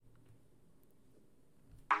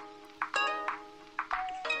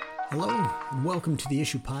Hello, and welcome to the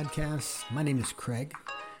Issue Podcast. My name is Craig.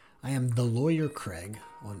 I am the Lawyer Craig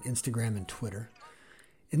on Instagram and Twitter.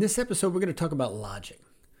 In this episode, we're going to talk about logic,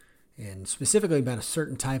 and specifically about a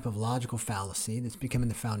certain type of logical fallacy that's becoming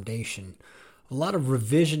the foundation. A lot of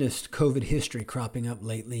revisionist COVID history cropping up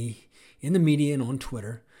lately in the media and on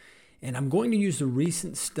Twitter. And I'm going to use the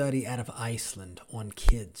recent study out of Iceland on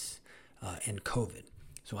kids and COVID.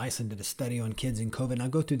 So Iceland did a study on kids and COVID, and I'll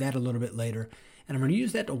go through that a little bit later. And I'm going to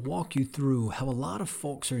use that to walk you through how a lot of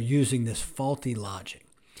folks are using this faulty logic.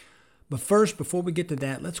 But first, before we get to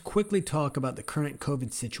that, let's quickly talk about the current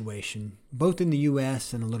COVID situation, both in the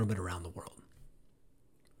U.S. and a little bit around the world.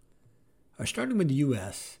 Starting with the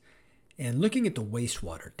U.S. and looking at the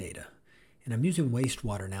wastewater data. And I'm using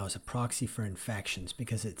wastewater now as a proxy for infections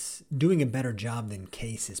because it's doing a better job than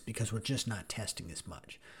cases because we're just not testing as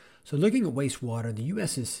much. So looking at wastewater, the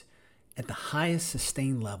U.S. is at the highest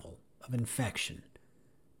sustained level of infection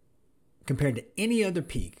compared to any other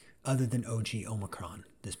peak other than OG Omicron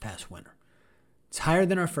this past winter. It's higher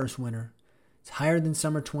than our first winter. It's higher than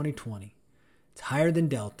summer 2020. It's higher than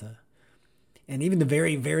Delta. And even the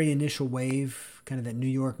very, very initial wave, kind of that New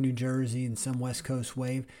York, New Jersey, and some West Coast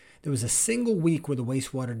wave, there was a single week where the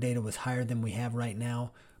wastewater data was higher than we have right now.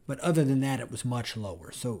 But other than that, it was much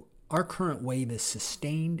lower. So our current wave is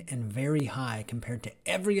sustained and very high compared to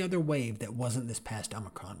every other wave that wasn't this past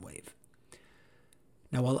Omicron wave.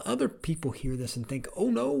 Now, while other people hear this and think, oh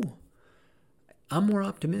no, I'm more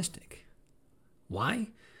optimistic. Why?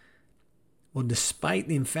 Well, despite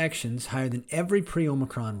the infections higher than every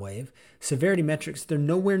pre-Omicron wave, severity metrics, they're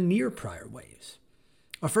nowhere near prior waves.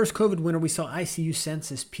 Our first COVID winter, we saw ICU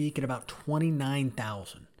census peak at about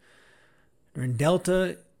 29,000. During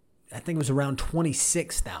Delta, I think it was around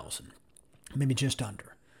 26,000, maybe just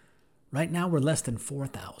under. Right now, we're less than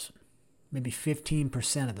 4,000, maybe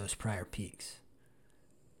 15% of those prior peaks.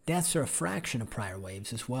 Deaths are a fraction of prior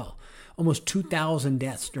waves as well. Almost 2,000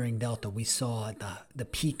 deaths during Delta we saw at the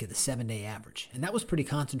peak of the 7-day average. And that was pretty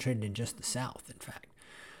concentrated in just the South, in fact.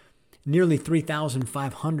 Nearly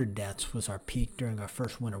 3,500 deaths was our peak during our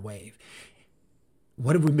first winter wave.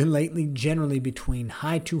 What have we been lately? Generally between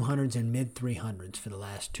high 200s and mid 300s for the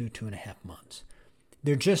last 2.5 months.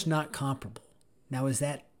 They're just not comparable. Now, is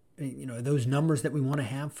that, those numbers that we want to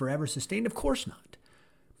have forever sustained? Of course not.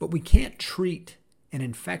 But we can't treat an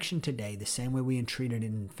infection today the same way we treated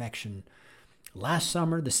an infection last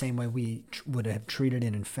summer, the same way we would have treated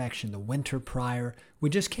an infection the winter prior. We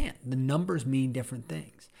just can't. The numbers mean different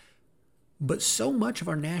things. But so much of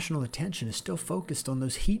our national attention is still focused on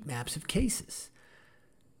those heat maps of cases.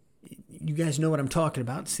 You guys know what I'm talking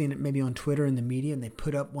about, seeing it maybe on Twitter and the media, and they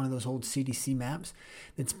put up one of those old CDC maps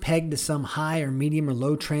that's pegged to some high or medium or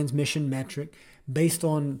low transmission metric based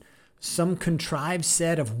on some contrived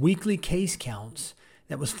set of weekly case counts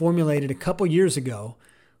that was formulated a couple years ago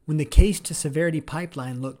when the case to severity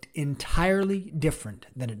pipeline looked entirely different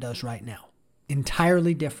than it does right now.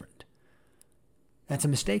 Entirely different. That's a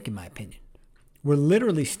mistake in my opinion. We're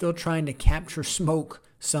literally still trying to capture smoke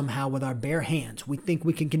somehow with our bare hands. We think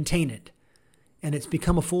we can contain it. And it's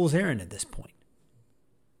become a fool's errand at this point.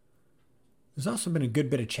 There's also been a good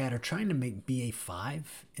bit of chatter trying to make BA5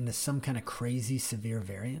 into some kind of crazy severe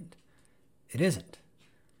variant. It isn't.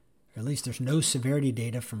 Or at least there's no severity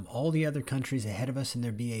data from all the other countries ahead of us in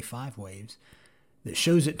their BA5 waves that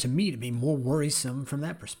shows it to me to be more worrisome from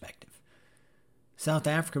that perspective. South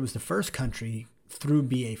Africa was the first country through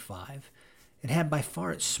BA5. It had by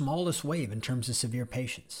far its smallest wave in terms of severe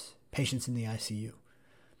patients in the ICU.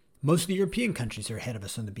 Most of the European countries are ahead of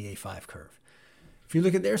us on the BA5 curve. If you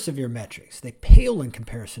look at their severe metrics, they pale in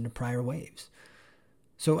comparison to prior waves.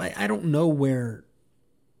 So I don't know where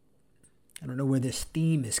this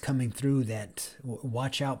theme is coming through that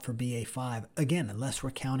watch out for BA5, again, unless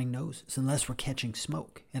we're counting noses, unless we're catching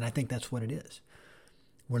smoke. And I think that's what it is.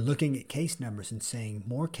 We're looking at case numbers and saying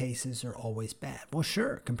more cases are always bad. Well,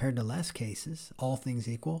 sure, compared to less cases, all things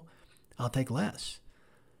equal, I'll take less.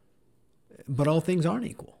 But all things aren't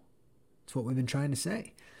equal. That's what we've been trying to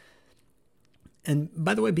say. And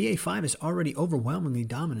by the way, BA5 is already overwhelmingly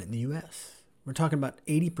dominant in the U.S. We're talking about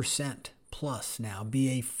 80% plus now,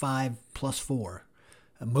 BA5 plus 4,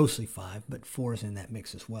 mostly 5, but 4 is in that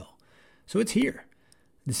mix as well. So it's here.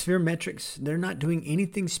 The severe metrics, they're not doing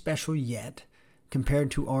anything special yet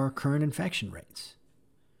compared to our current infection rates.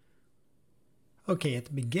 Okay, at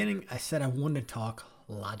the beginning, I said I wanted to talk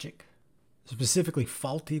logic, specifically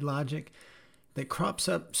faulty logic that crops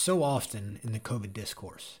up so often in the COVID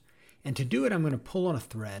discourse. And to do it, I'm going to pull on a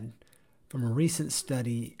thread from a recent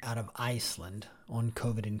study out of Iceland on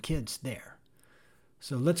COVID in kids there.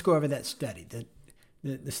 So let's go over that study.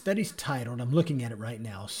 The study's titled, I'm looking at it right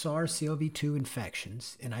now, SARS-CoV-2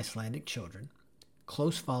 infections in Icelandic children,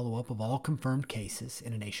 close follow-up of all confirmed cases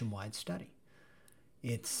in a nationwide study.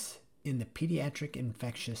 It's in the Pediatric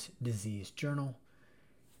Infectious Disease Journal,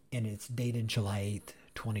 and it's dated July 8th,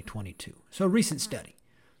 2022. So a recent study.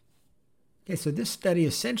 Okay, so this study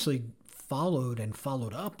essentially followed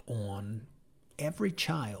up on every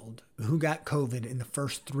child who got COVID in the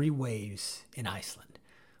first 3 waves in Iceland.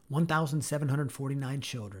 1,749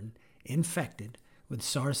 children infected with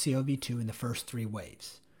SARS-CoV-2 in the first 3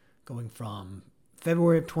 waves, going from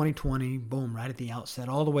February of 2020, boom, right at the outset,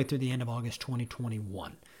 all the way through the end of August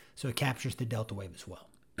 2021. So it captures the Delta wave as well.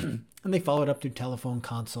 And they followed up through telephone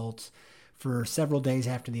consults for several days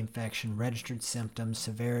after the infection, registered symptoms,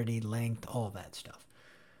 severity, length, all of that stuff.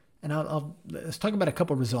 And let's talk about a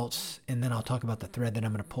couple results, and then I'll talk about the thread that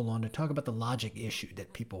I'm going to pull on to talk about the logic issue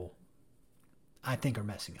that people, I think, are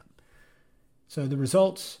messing up. So the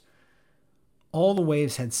results, all the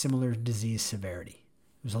waves had similar disease severity.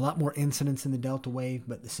 There was a lot more incidence in the Delta wave,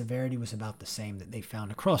 but the severity was about the same that they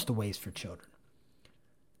found across the waves for children.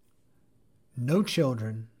 No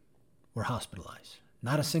children were hospitalized.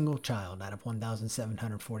 Not a single child out of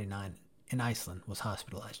 1,749 in Iceland was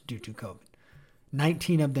hospitalized due to COVID.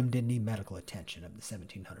 19 of them did need medical attention of the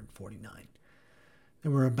 1,749.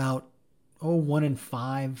 There were about 1 in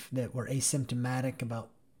 5 that were asymptomatic. About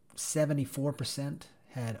 74%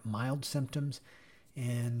 had mild symptoms,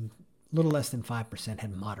 and a little less than 5%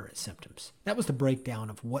 had moderate symptoms. That was the breakdown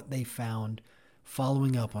of what they found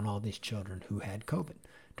following up on all these children who had COVID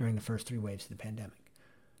during the first 3 waves of the pandemic.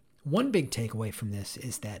 One big takeaway from this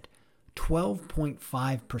is that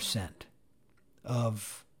 12.5%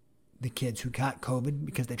 of the kids who got COVID,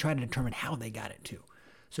 because they tried to determine how they got it too.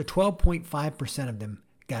 So 12.5% of them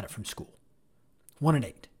got it from school. 1 in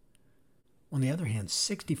 8. On the other hand,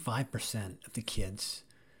 65% of the kids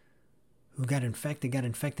who got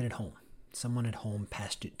infected at home. Someone at home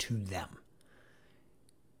passed it to them.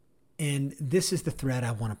 And this is the thread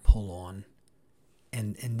I want to pull on.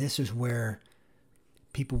 And this is where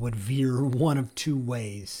people would veer one of 2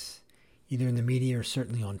 ways, either in the media or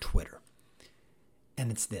certainly on Twitter. And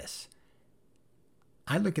it's this.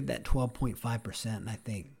 I look at that 12.5% and I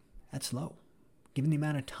think, that's low. Given the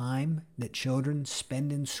amount of time that children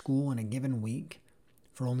spend in school in a given week,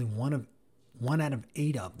 for only one out of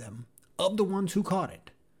 8 of them, of the ones who caught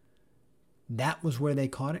it, that was where they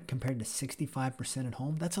caught it compared to 65% at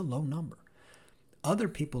home. That's a low number. Other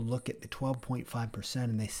people look at the 12.5%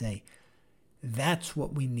 and they say, that's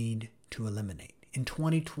what we need to eliminate. In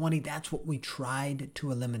 2020, that's what we tried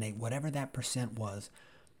to eliminate, whatever that percent was,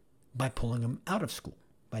 by pulling them out of school,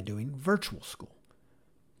 by doing virtual school,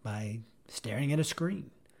 by staring at a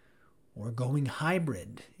screen, or going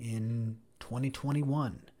hybrid in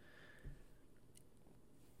 2021.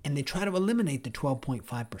 And they try to eliminate the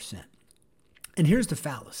 12.5%. And here's the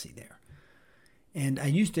fallacy there. And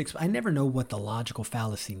I never know what the logical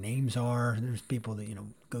fallacy names are. There's people that,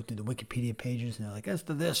 go through the Wikipedia pages and they're like, that's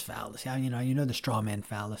the this fallacy. You know the straw man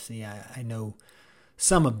fallacy. I know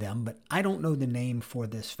some of them, but I don't know the name for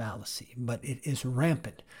this fallacy. But it is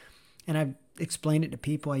rampant. And I've explained it to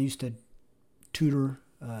people. I used to tutor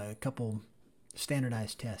a couple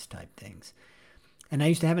standardized test type things. And I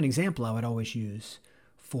used to have an example I would always use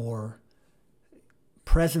for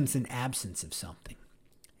presence and absence of something.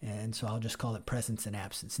 And so I'll just call it presence and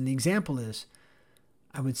absence. And the example is,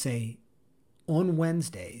 I would say, on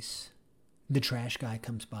Wednesdays, the trash guy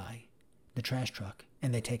comes by, the trash truck,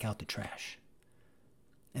 and they take out the trash.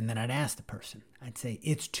 And then I'd ask the person, I'd say,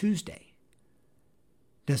 it's Tuesday.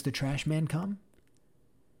 Does the trash man come?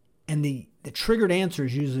 And the triggered answer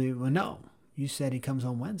is usually, well, no. You said he comes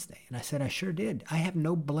on Wednesday. And I said, I sure did. I have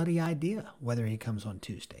no bloody idea whether he comes on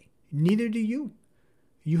Tuesday. Neither do you.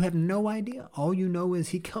 You have no idea. All you know is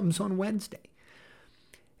he comes on Wednesday.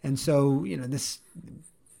 And so, this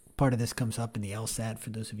part of this comes up in the LSAT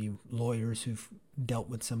for those of you lawyers who've dealt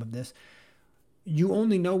with some of this. You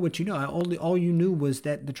only know what you know. All you knew was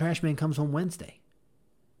that the trash man comes on Wednesday.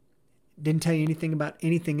 Didn't tell you anything about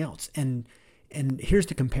anything else. And here's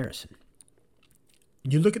the comparison.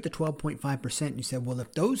 You look at the 12.5% and you say, well,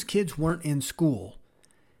 if those kids weren't in school,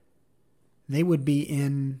 they would be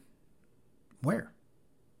in where?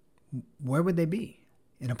 Where would they be?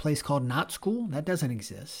 In a place called not school? That doesn't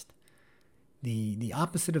exist. The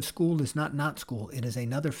opposite of school is not school. It is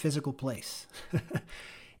another physical place.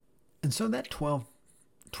 And so that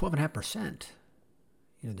 12.5%,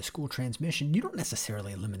 the school transmission, you don't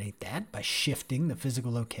necessarily eliminate that by shifting the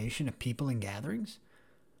physical location of people and gatherings.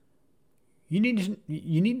 You need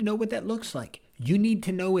to know what that looks like. You need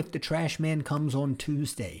to know if the trash man comes on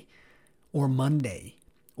Tuesday or Monday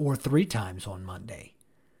or 3 times on Monday.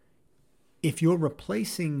 If you're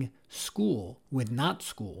replacing school with not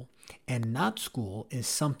school, and not school is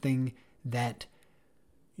something that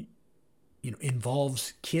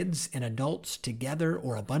involves kids and adults together,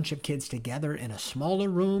 or a bunch of kids together in a smaller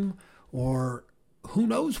room, or who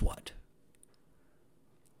knows what,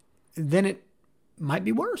 then it might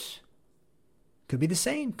be worse. Could be the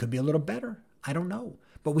same, could be a little better. I don't know.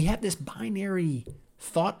 But we have this binary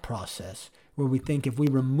thought process where we think if we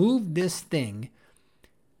remove this thing,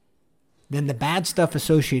 then the bad stuff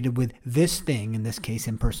associated with this thing, in this case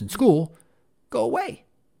in-person school, go away.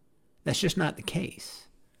 That's just not the case.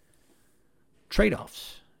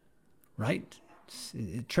 Trade-offs, right?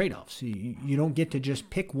 Trade-offs. You don't get to just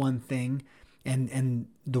pick one thing and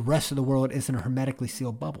the rest of the world isn't a hermetically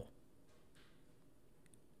sealed bubble.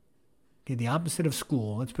 Okay, the opposite of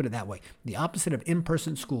school, let's put it that way. The opposite of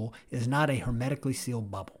in-person school is not a hermetically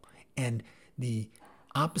sealed bubble. And the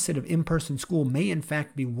opposite of in-person school may in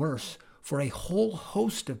fact be worse for a whole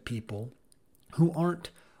host of people who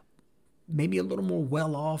aren't maybe a little more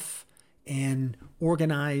well-off and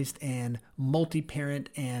organized and multi-parent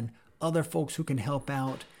and other folks who can help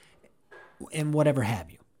out and whatever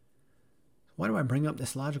have you. Why do I bring up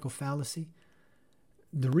this logical fallacy?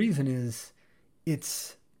 The reason is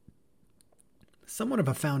it's somewhat of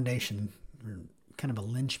a foundation, or kind of a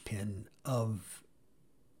linchpin of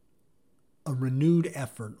a renewed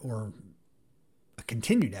effort, or a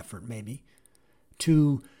continued effort maybe,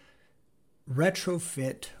 to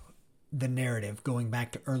retrofit the narrative going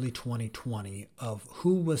back to early 2020 of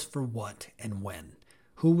who was for what and when.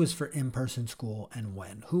 Who was for in-person school and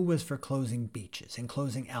when? Who was for closing beaches and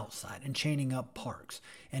closing outside and chaining up parks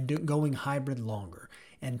and going hybrid longer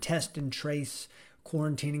and test and trace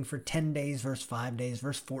quarantining for 10 days versus 5 days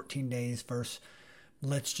versus 14 days versus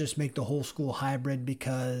let's just make the whole school hybrid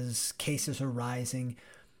because cases are rising.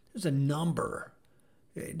 There's a number.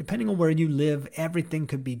 Depending on where you live, everything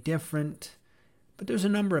could be different. But there's a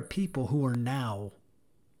number of people who are now,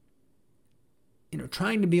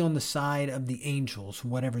 trying to be on the side of the angels,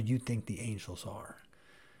 whatever you think the angels are.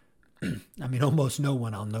 I mean, almost no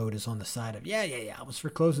one I'll note is on the side of, yeah, I was for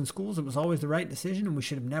closing schools. It was always the right decision and we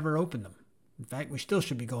should have never opened them. In fact, we still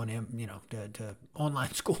should be going in, to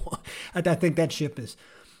online school. I think that ship is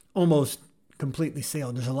almost completely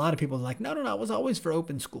sailed. There's a lot of people like, no, I was always for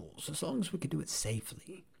open schools, as long as we could do it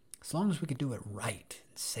safely, as long as we could do it right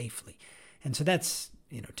and safely. And so that's,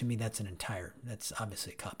 to me, that's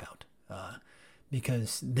obviously a cop-out,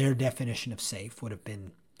 because their definition of safe would have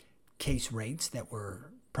been case rates that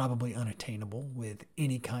were probably unattainable with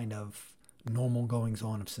any kind of normal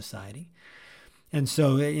goings-on of society. And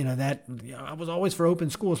so, I was always for open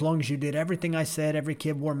school as long as you did everything I said. Every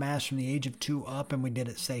kid wore masks from the age of 2 up and we did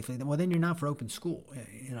it safely. Well, then you're not for open school.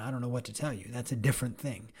 I don't know what to tell you. That's a different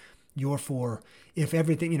thing. You're for if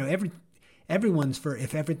everything, everyone's for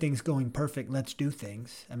if everything's going perfect, let's do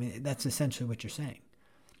things. I mean, that's essentially what you're saying.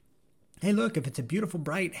 Hey, look, if it's a beautiful,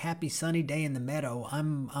 bright, happy, sunny day in the meadow,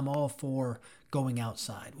 I'm all for going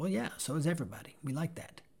outside. Well, yeah, so is everybody. We like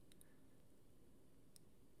that.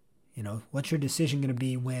 What's your decision going to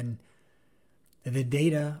be when the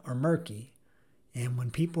data are murky and when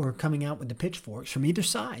people are coming out with the pitchforks from either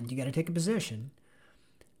side? You got to take a position.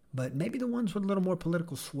 But maybe the ones with a little more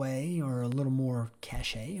political sway or a little more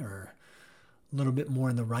cachet or a little bit more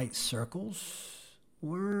in the right circles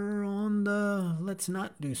were on the let's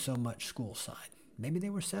not do so much school side. Maybe they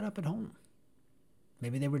were set up at home.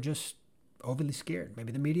 Maybe they were just overly scared.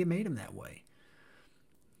 Maybe the media made them that way.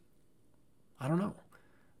 I don't know.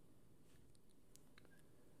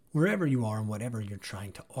 Wherever you are and whatever you're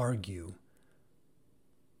trying to argue,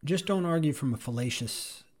 just don't argue from a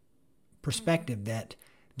fallacious perspective that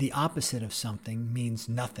the opposite of something means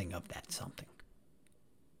nothing of that something.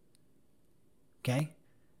 Okay?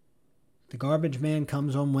 The garbage man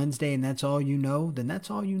comes on Wednesday and that's all you know, then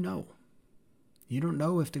that's all you know. You don't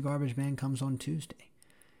know if the garbage man comes on Tuesday.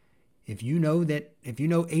 If you know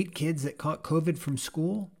 8 kids that caught COVID from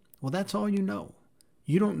school, well, that's all you know.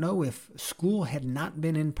 You don't know if school had not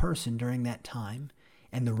been in person during that time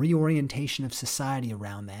and the reorientation of society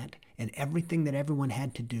around that and everything that everyone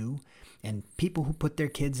had to do and people who put their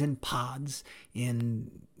kids in pods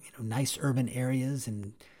in nice urban areas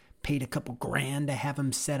and paid a couple grand to have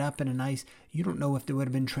them set up in a nice, you don't know if there would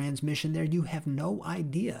have been transmission there. You have no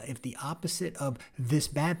idea if the opposite of this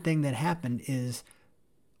bad thing that happened is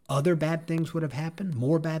other bad things would have happened,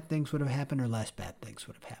 more bad things would have happened, or less bad things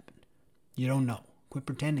would have happened. You don't know. Quit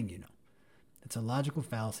pretending you know. It's a logical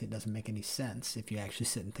fallacy. It doesn't make any sense if you actually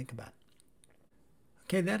sit and think about it.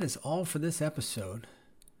 Okay, that is all for this episode.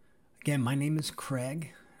 Again, my name is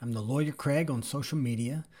Craig. I'm the Lawyer Craig on social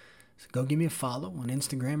media. So go give me a follow on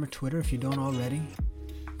Instagram or Twitter if you don't already.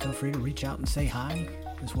 Feel free to reach out and say hi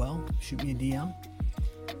as well. Shoot me a DM.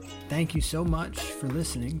 Thank you so much for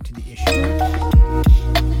listening to The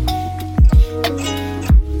Issue.